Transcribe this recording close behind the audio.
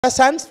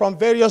Present from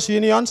various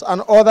unions and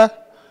other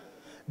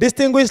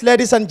distinguished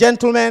ladies and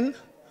gentlemen,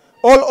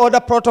 all other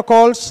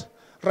protocols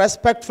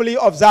respectfully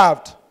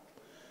observed.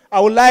 I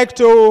would like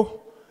to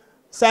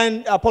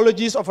send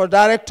apologies of our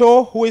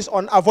director who is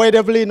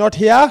unavoidably not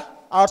here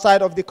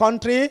outside of the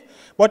country,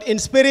 but in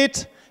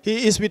spirit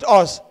he is with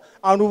us.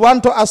 And we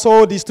want to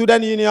assure the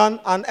student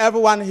union and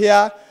everyone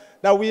here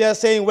that we are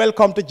saying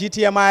welcome to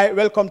GTMI,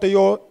 welcome to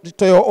your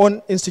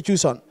own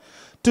institution.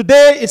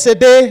 Today it's a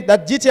day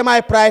that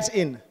GTMI prides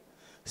in.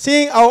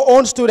 Seeing our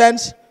own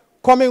students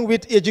coming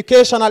with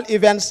educational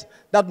events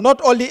that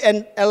not only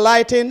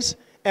enlightens,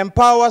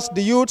 empowers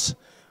the youth,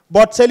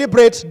 but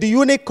celebrates the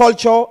unique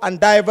culture and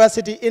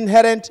diversity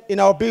inherent in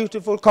our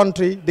beautiful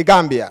country, the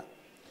Gambia.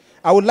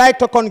 I would like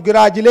to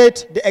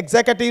congratulate the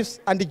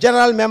executives and the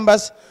general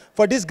members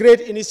for this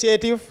great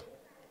initiative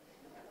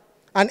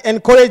and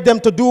encourage them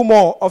to do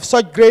more of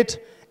such great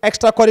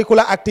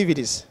extracurricular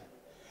activities.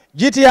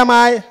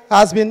 GTMI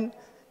has been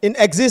in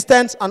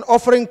existence and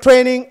offering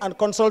training and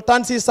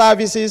consultancy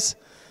services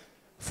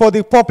for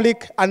the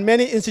public and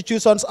many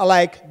institutions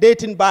alike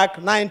dating back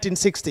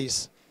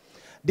 1960s.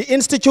 The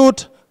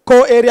Institute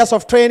core areas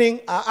of training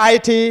are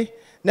IT,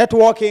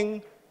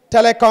 networking,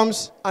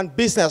 telecoms, and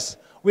business.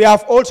 We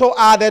have also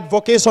added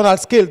vocational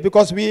skills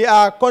because we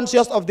are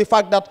conscious of the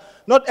fact that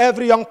not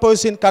every young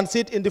person can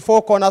sit in the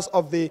four corners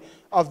of the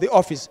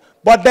office.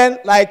 But then,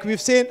 like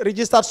we've seen,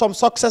 registered some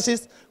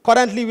successes.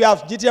 Currently, we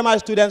have GTMI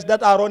students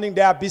that are running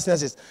their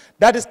businesses.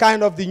 That is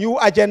kind of the new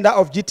agenda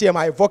of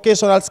GTMI,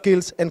 vocational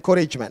skills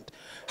encouragement.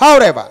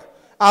 However,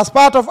 as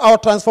part of our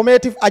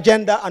transformative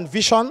agenda and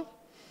vision,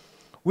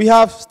 we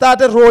have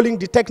started rolling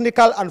the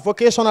technical and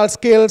vocational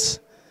skills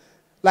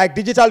like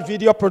digital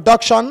video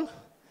production,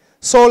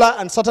 solar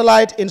and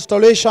satellite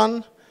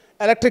installation,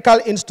 electrical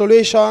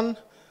installation,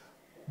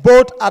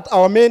 both at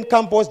our main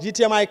campus,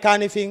 GTMI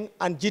Kanifing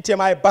and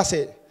GTMI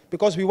Basse,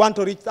 because we want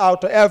to reach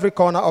out to every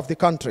corner of the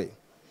country.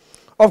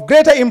 Of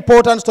greater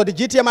importance to the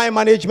GTMI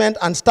management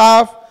and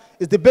staff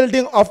is the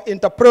building of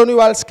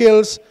entrepreneurial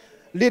skills,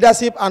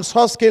 leadership and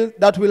soft skills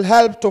that will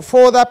help to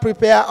further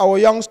prepare our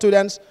young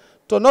students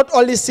to not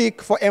only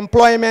seek for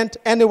employment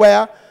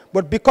anywhere,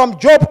 but become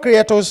job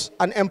creators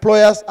and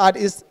employers, as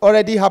is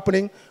already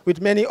happening with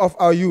many of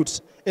our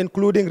youths,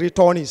 including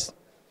returnees.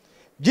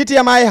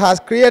 GTMI has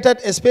created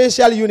a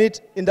special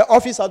unit in the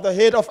Office of the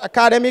Head of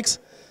Academics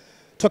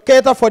to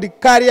cater for the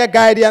career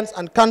guidance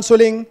and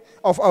counseling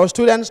of our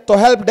students to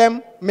help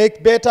them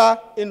make better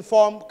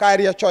informed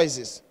career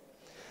choices.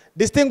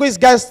 Distinguished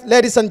guests,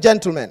 ladies and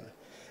gentlemen,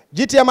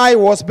 GTMI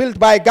was built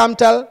by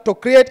Gamtel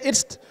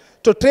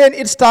to train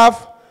its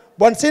staff,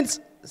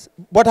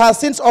 but has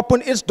since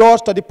opened its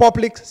doors to the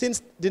public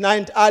since the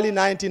early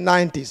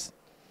 1990s.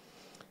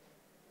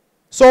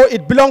 So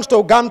it belongs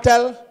to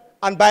Gamtel,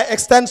 and by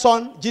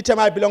extension,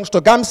 GTMI belongs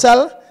to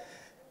Gamcel,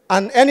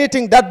 and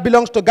anything that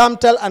belongs to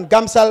Gamtel and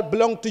Gamcel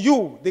belong to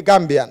you, the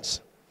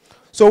Gambians.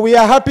 So we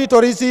are happy to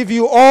receive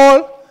you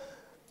all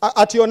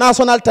at your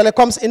National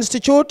Telecoms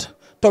Institute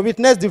to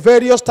witness the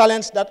various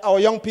talents that our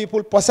young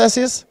people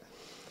possesses.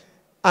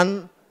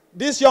 And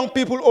these young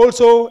people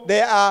also,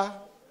 they are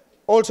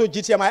also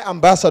GTMI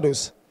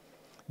ambassadors.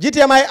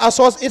 GTMI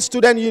assures its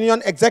student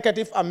union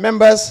executive and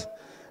members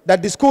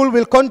that the school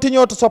will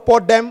continue to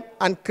support them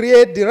and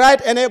create the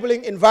right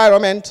enabling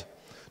environment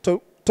to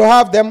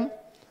have them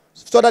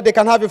so that they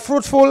can have a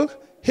fruitful,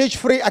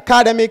 hitch-free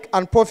academic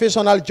and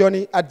professional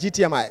journey at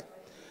GTMI.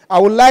 I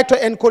would like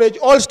to encourage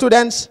all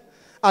students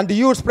and the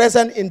youth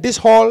present in this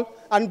hall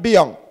and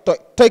beyond to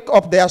take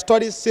up their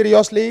studies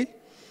seriously,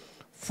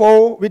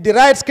 for with the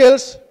right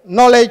skills,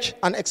 knowledge,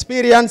 and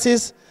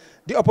experiences,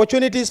 the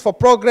opportunities for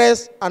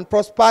progress and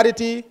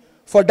prosperity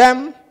for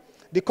them,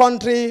 the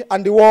country,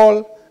 and the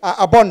world are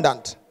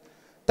abundant.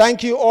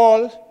 Thank you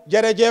all.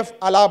 Jerejef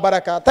Allah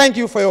Baraka. Thank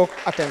you for your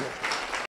attendance.